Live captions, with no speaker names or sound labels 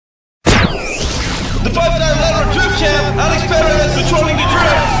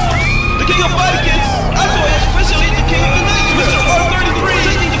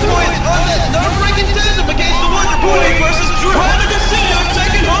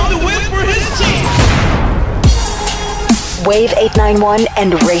Wave 891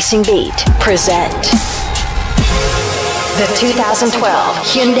 and Racing Beat present the 2012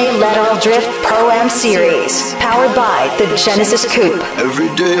 Hyundai Lateral Drift Pro-Am Series, powered by the Genesis Coupe.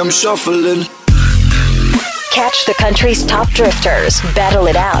 Every day I'm shuffling. Catch the country's top drifters battle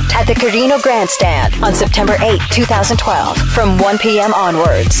it out at the QUIRINO Grandstand on September 8, 2012 from 1 p.m.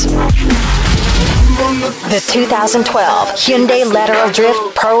 onwards. The 2012 Hyundai Lateral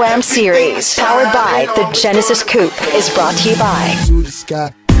Drift Pro-Am Series, powered by the Genesis Coupe, is brought to you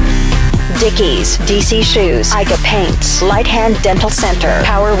by Dickies, DC Shoes, Ica Paints, Light Hand Dental Center,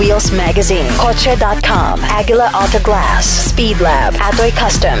 Power Wheels Magazine, Coche.com, Aguila Auto Glass, Speed Lab, Atoy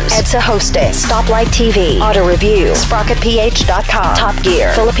Customs, EDSA Hostess, Stoplight TV, Auto Review, SprocketPH.com, Top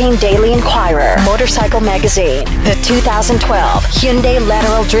Gear, Philippine Daily Inquirer, Motorcycle Magazine. The 2012 Hyundai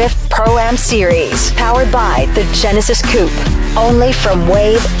Lateral Drift Pro-Am Series, powered by the Genesis Coupe. Only from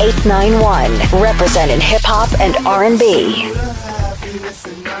Wave 891, representing hip-hop and R&B.